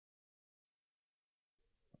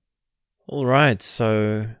All right,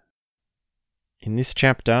 so in this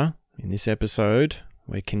chapter, in this episode,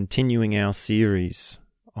 we're continuing our series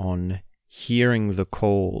on hearing the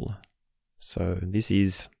call. So this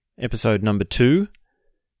is episode number 2.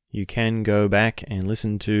 You can go back and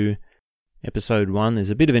listen to episode 1. There's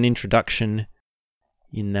a bit of an introduction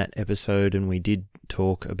in that episode, and we did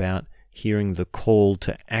talk about hearing the call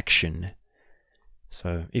to action.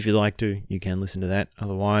 So if you'd like to, you can listen to that.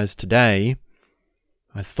 Otherwise, today,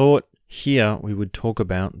 I thought here we would talk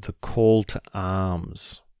about the call to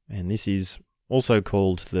arms. And this is also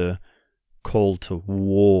called the call to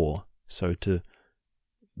war. So to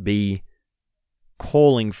be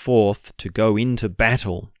calling forth to go into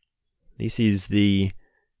battle. This is the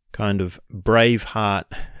kind of Braveheart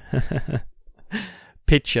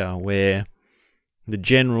picture where the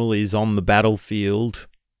general is on the battlefield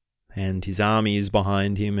and his army is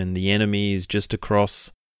behind him and the enemy is just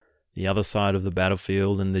across the other side of the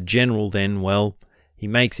battlefield, and the general then, he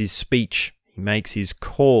makes his speech, he makes his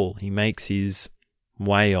call, he makes his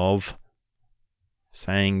way of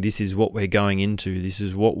saying, this is what we're going into, this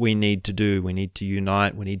is what we need to do, we need to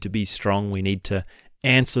unite, we need to be strong, we need to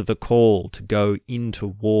answer the call to go into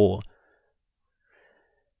war.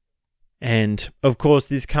 And, of course,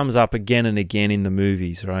 this comes up again and again in the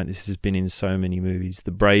movies, right? This has been in so many movies.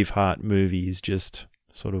 The Braveheart movie is just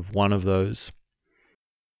sort of one of those.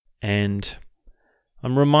 And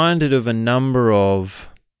I'm reminded of a number of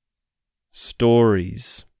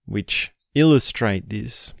stories which illustrate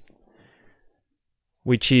this,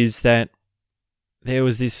 which is that there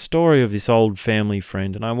was this story of this old family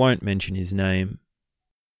friend, and I won't mention his name.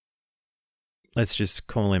 Let's just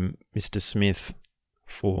call him Mr. Smith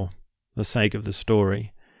for the sake of the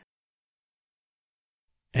story.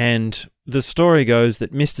 And the story goes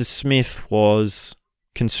that Mr. Smith was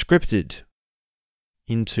conscripted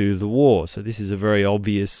into the war. So this is a very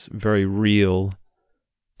obvious, very real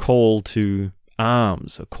call to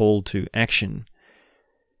arms, a call to action.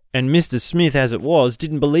 And Mr. Smith, as it was,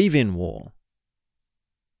 didn't believe in war.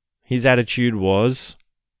 His attitude was,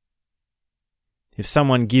 if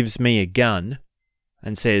someone gives me a gun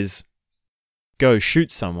and says, go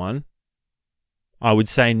shoot someone, I would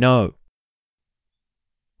say no.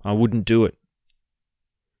 I wouldn't do it.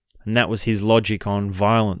 And that was his logic on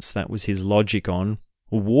violence. That was his logic on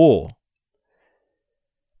war.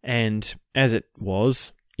 And as it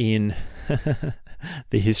was in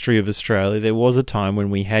the history of Australia, there was a time when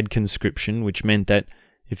we had conscription, which meant that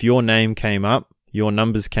if your name came up, your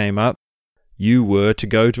numbers came up, you were to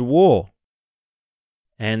go to war.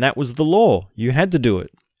 And that was the law. You had to do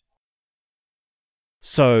it.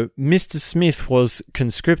 So Mr. Smith was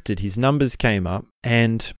conscripted, his numbers came up,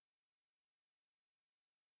 and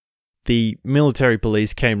the military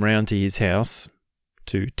police came round to his house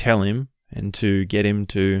to tell him and to get him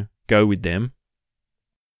to go with them.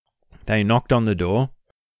 They knocked on the door,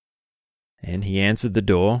 and he answered the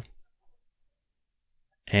door,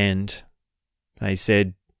 and they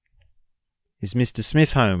said, is Mr.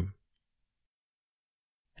 Smith home?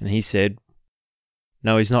 And he said,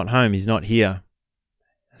 no, he's not home, he's not here.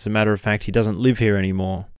 As a matter of fact, he doesn't live here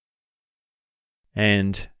anymore.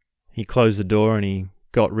 And he closed the door and he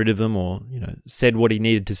got rid of them, or, said what he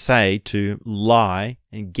needed to say to lie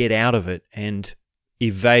and get out of it and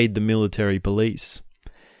evade the military police.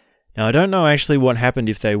 Now, I don't know actually what happened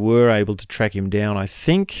if they were able to track him down. I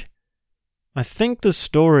think the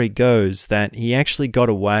story goes that he actually got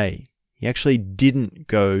away. He actually didn't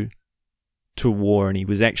go to war, and he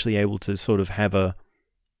was actually able to sort of have a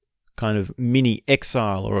kind of mini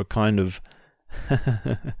exile, or a kind of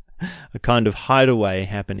hideaway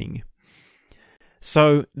happening.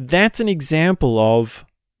 So that's an example of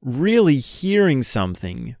really hearing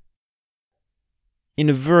something in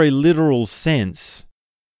a very literal sense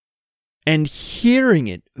and hearing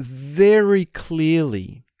it very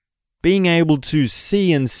clearly, being able to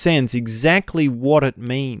see and sense exactly what it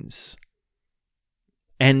means,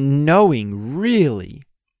 and knowing really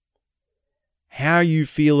how you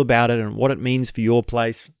feel about it and what it means for your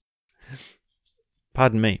place.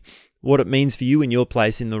 Pardon me. What it means for you and your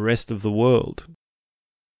place in the rest of the world.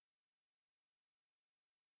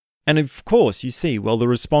 And of course, you see, the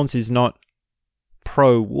response is not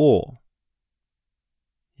pro-war.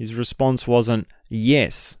 His response wasn't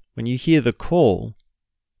yes. When you hear the call,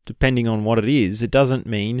 depending on what it is, it doesn't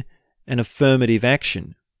mean an affirmative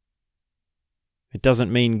action. It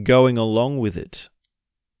doesn't mean going along with it.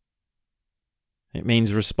 It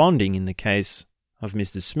means responding, in the case of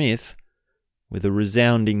Mr. Smith, with a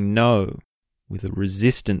resounding no, with a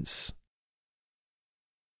resistance.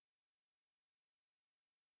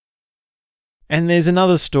 And there's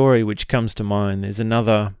another story which comes to mind. There's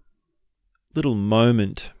another little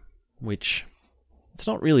moment, which it's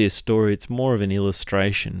not really a story, it's more of an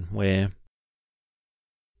illustration, where I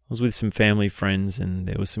was with some family friends and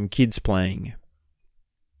there were some kids playing,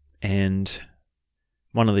 and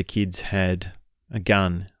one of the kids had a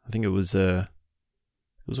gun. I think it was one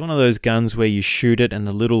of those guns where you shoot it and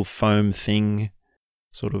the little foam thing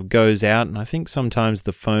sort of goes out, and I think sometimes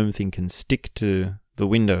the foam thing can stick to the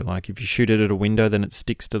window. Like if you shoot it at a window, then it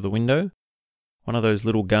sticks to the window. One of those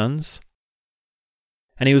little guns.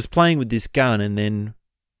 And he was playing with this gun, and then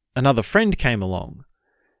another friend came along,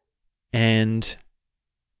 and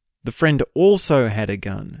the friend also had a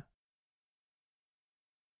gun.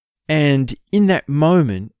 And in that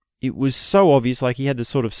moment, it was so obvious, like he had the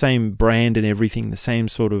sort of same brand and everything, the same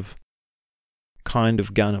sort of kind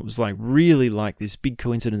of gun. It was like really like this big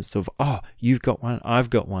coincidence of, oh, you've got one,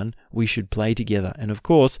 I've got one, we should play together. And of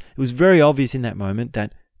course, it was very obvious in that moment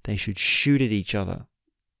that they should shoot at each other.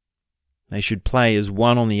 They should play as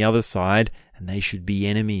one on the other side, and they should be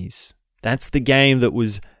enemies. That's the game that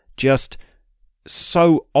was just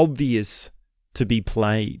so obvious to be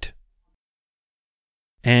played.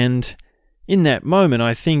 And in that moment,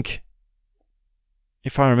 I think,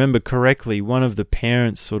 if I remember correctly, one of the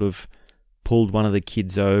parents sort of pulled one of the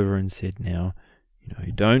kids over and said, now,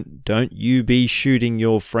 don't you be shooting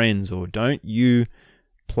your friends, or don't you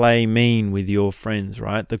play mean with your friends,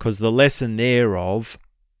 right? Because the lesson there of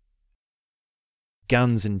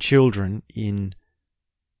guns and children in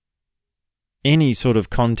any sort of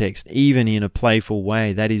context, even in a playful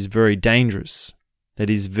way, that is very dangerous. That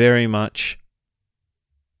is very much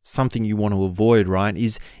something you want to avoid, right?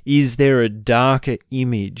 Is there a darker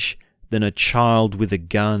image than a child with a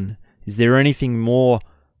gun? Is there anything more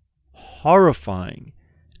horrifying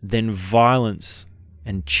than violence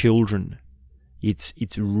and children? It's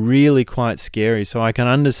really quite scary. So I can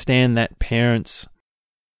understand that parents'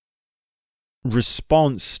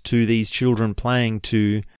 response to these children playing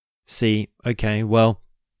to see, okay, well,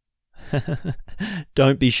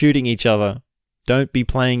 don't be shooting each other. Don't be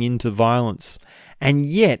playing into violence. And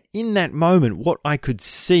yet, in that moment, what I could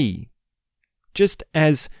see, just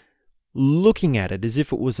as looking at it as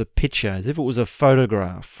if it was a picture, as if it was a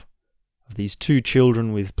photograph of these two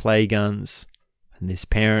children with play guns and this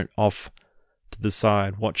parent off to the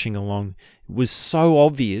side watching along, it was so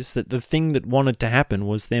obvious that the thing that wanted to happen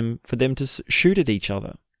was for them to shoot at each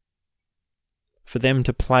other, for them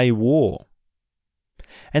to play war.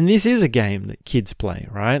 And this is a game that kids play,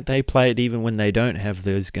 right? They play it even when they don't have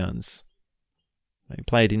those guns. They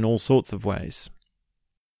play it in all sorts of ways.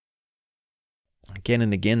 Again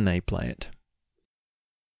and again they play it.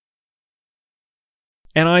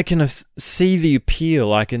 And I can see the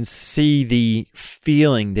appeal, I can see the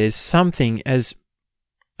feeling. There's something as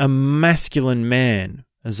a masculine man,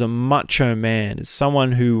 as a macho man, as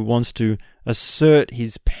someone who wants to assert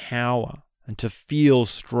his power and to feel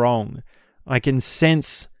strong. I can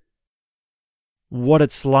sense what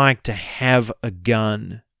it's like to have a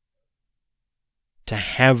gun, to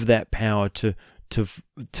have that power,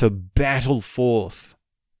 to battle forth,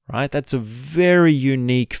 right? That's a very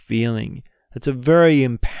unique feeling. It's a very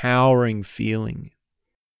empowering feeling.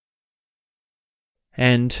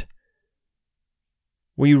 And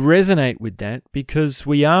we resonate with that because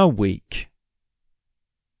we are weak.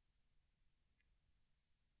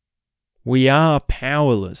 We are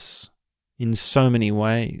powerless in so many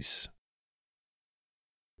ways.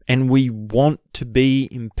 And we want to be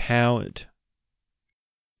empowered.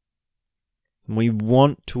 We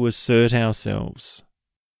want to assert ourselves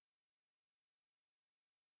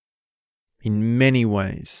in many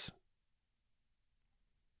ways.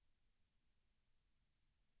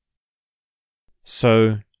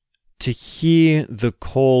 So, to hear the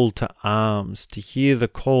call to arms, to hear the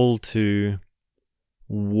call to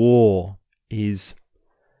war is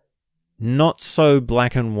not so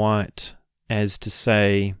black and white as to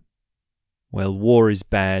say, well, war is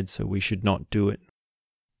bad, so we should not do it.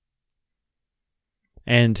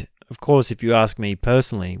 And, of course, if you ask me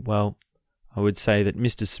personally, well, I would say that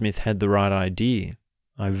Mr. Smith had the right idea.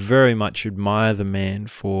 I very much admire the man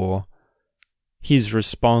for his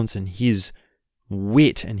response and his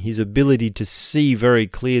wit and his ability to see very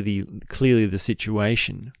clearly the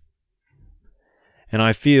situation. And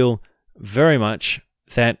I feel very much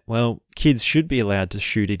that, well, kids should be allowed to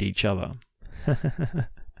shoot at each other.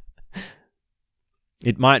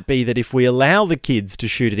 It might be that if we allow the kids to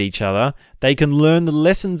shoot at each other, they can learn the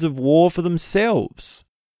lessons of war for themselves.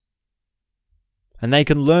 And they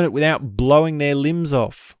can learn it without blowing their limbs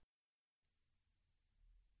off.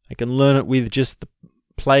 They can learn it with just the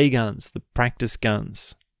play guns, the practice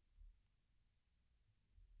guns.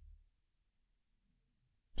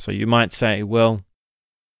 So you might say, well,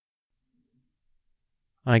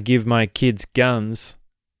 I give my kids guns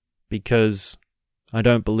because I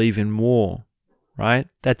don't believe in war, right?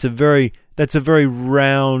 That's a very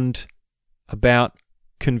round, about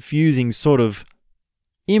confusing sort of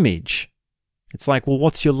image. It's like, well,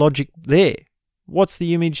 what's your logic there? What's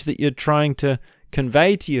the image that you're trying to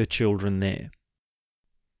convey to your children there?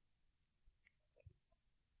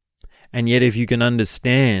 And yet if you can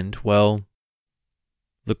understand, well,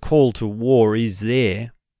 the call to war is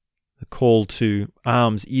there, the call to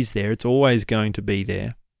arms is there, it's always going to be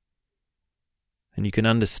there, and you can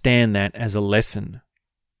understand that as a lesson.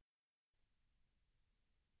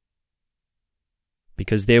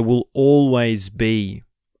 Because there will always be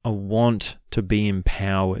a want to be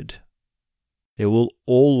empowered. There will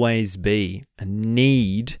always be a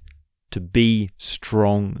need to be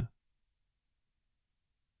strong.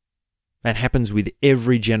 That happens with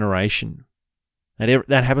every generation.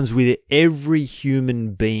 That happens with every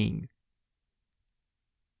human being.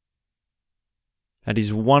 That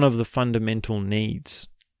is one of the fundamental needs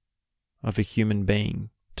of a human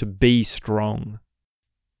being, to be strong.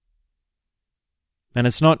 And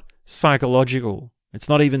it's not psychological. It's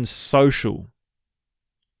not even social.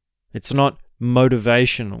 It's not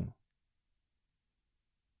motivational.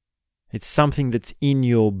 It's something that's in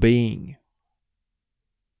your being.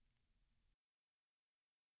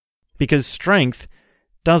 Because strength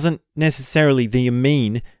doesn't necessarily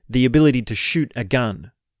mean the ability to shoot a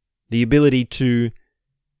gun, the ability to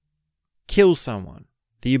kill someone,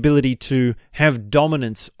 the ability to have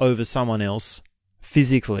dominance over someone else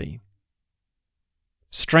physically.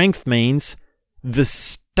 Strength means the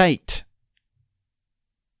state,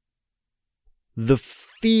 the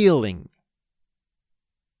feeling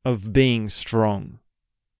of being strong,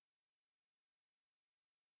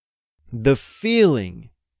 the feeling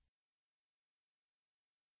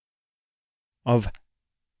of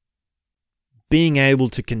being able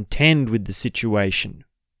to contend with the situation,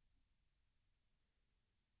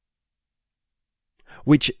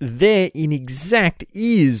 which there in exact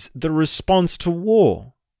is the response to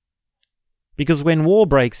war. Because when war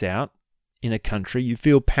breaks out in a country, you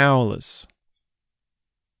feel powerless.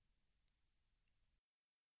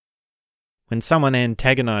 When someone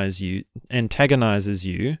antagonizes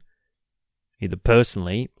you, either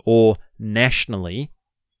personally or nationally,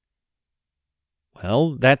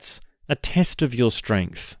 well, that's a test of your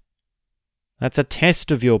strength. That's a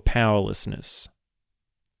test of your powerlessness.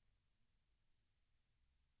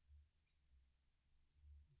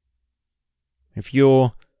 If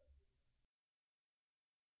your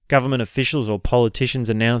government officials or politicians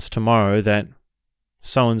announce tomorrow that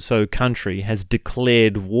so-and-so country has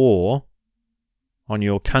declared war on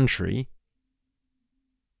your country,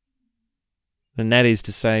 then that is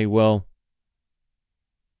to say, well,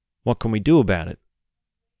 what can we do about it?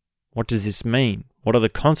 What does this mean? What are the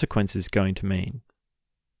consequences going to mean?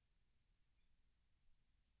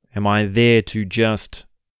 Am I there to just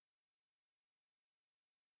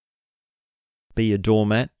be a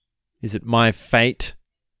doormat? Is it my fate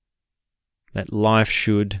that life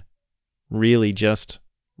should really just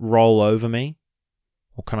roll over me?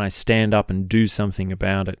 Or can I stand up and do something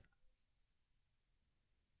about it?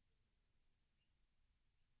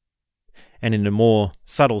 And in a more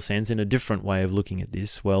subtle sense, in a different way of looking at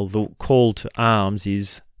this, well, the call to arms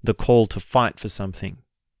is the call to fight for something.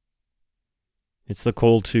 It's the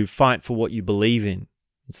call to fight for what you believe in.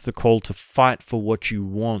 It's the call to fight for what you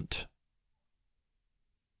want.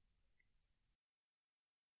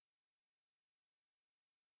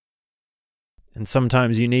 And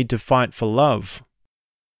sometimes you need to fight for love.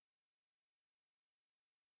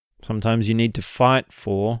 Sometimes you need to fight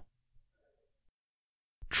for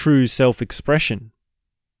true self-expression.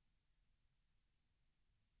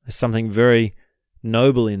 There's something very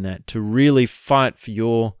noble in that, to really fight for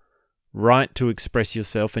your right to express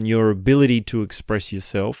yourself and your ability to express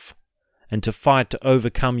yourself, and to fight to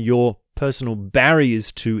overcome your personal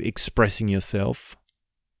barriers to expressing yourself.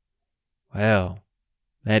 Wow,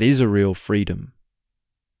 that is a real freedom.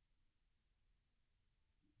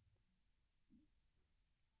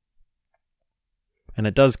 And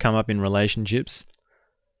it does come up in relationships.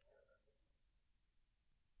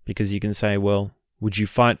 Because you can say, well, would you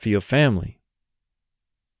fight for your family?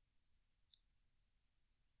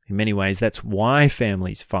 In many ways, that's why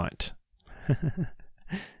families fight.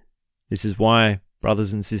 This is why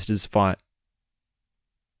brothers and sisters fight.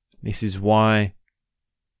 This is why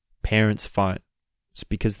parents fight. It's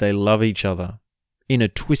because they love each other in a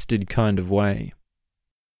twisted kind of way.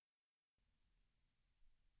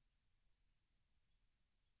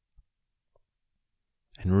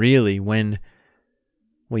 And really, when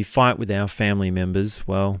we fight with our family members,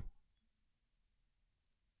 well,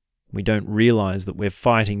 we don't realize that we're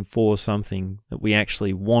fighting for something that we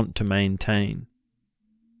actually want to maintain.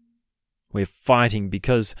 We're fighting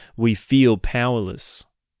because we feel powerless.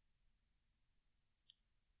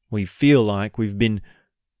 We feel like we've been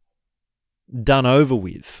done over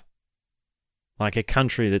with, like a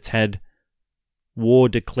country that's had war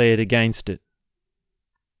declared against it.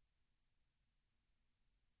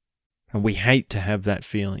 And we hate to have that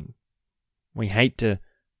feeling. We hate to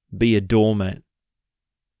be a doormat.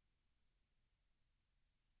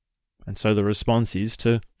 And so the response is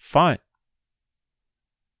to fight.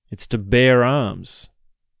 It's to bear arms.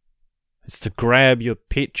 It's to grab your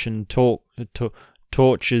pitch and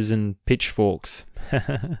torches and pitchforks,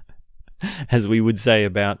 as we would say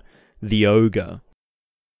about the ogre.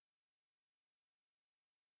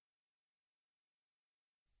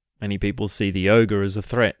 Many people see the ogre as a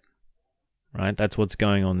threat, right? That's what's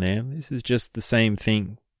going on there. This is just the same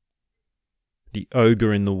thing. The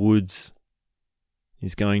ogre in the woods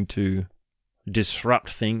is going to disrupt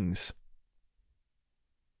things.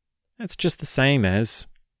 That's just the same as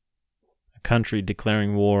a country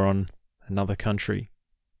declaring war on another country.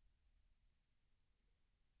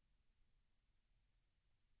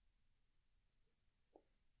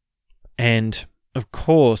 And, of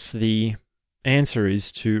course, the answer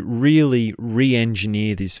is to really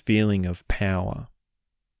re-engineer this feeling of power.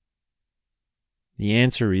 The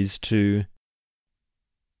answer is to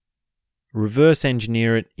reverse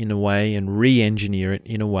engineer it in a way and re-engineer it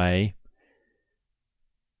in a way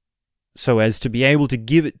so as to be able to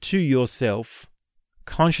give it to yourself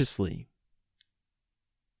consciously,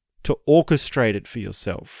 to orchestrate it for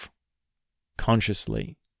yourself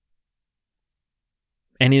consciously,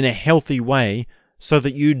 and in a healthy way so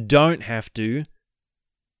that you don't have to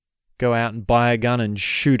go out and buy a gun and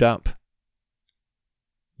shoot up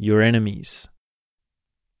your enemies.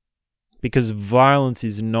 Because violence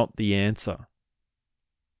is not the answer.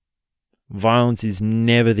 Violence is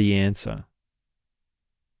never the answer.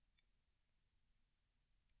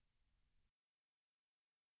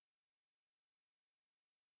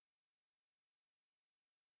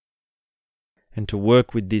 And to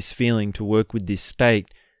work with this feeling, to work with this state,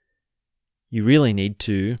 you really need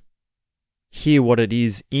to hear what it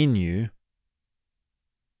is in you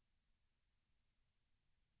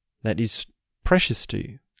that is precious to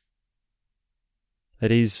you,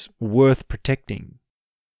 that is worth protecting,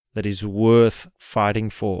 that is worth fighting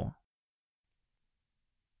for,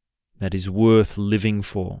 that is worth living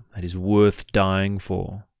for, that is worth dying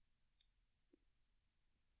for.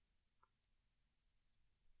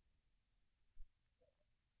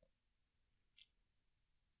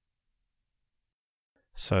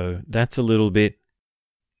 So that's a little bit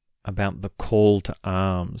about the call to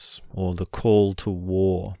arms or the call to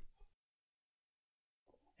war.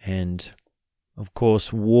 And of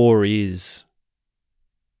course, war is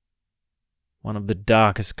one of the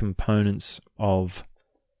darkest components of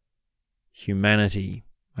humanity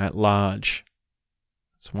at large.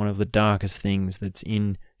 It's one of the darkest things that's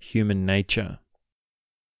in human nature.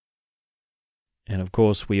 And of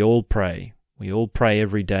course, we all pray. We all pray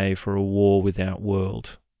every day for a war without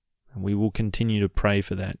world. And we will continue to pray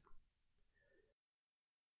for that.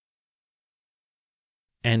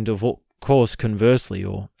 And of course, conversely,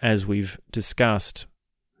 or as we've discussed,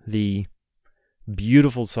 the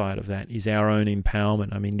beautiful side of that is our own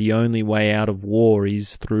empowerment. I mean, the only way out of war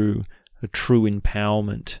is through a true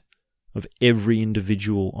empowerment of every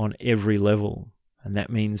individual on every level. And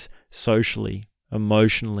that means socially,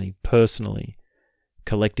 emotionally, personally,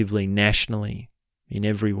 collectively, nationally, in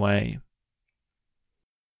every way.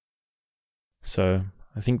 So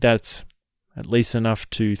I think that's at least enough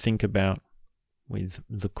to think about with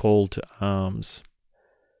the call to arms.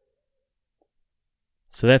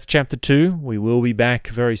 So that's chapter 2. We will be back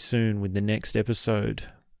very soon with the next episode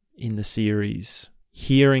in the series,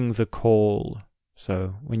 Hearing the Call.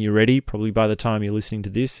 So when you're ready, probably by the time you're listening to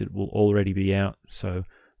this, it will already be out. So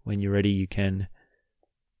when you're ready, you can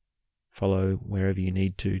follow wherever you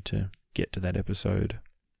need to get to that episode.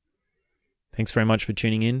 Thanks very much for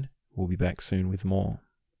tuning in. We'll be back soon with more.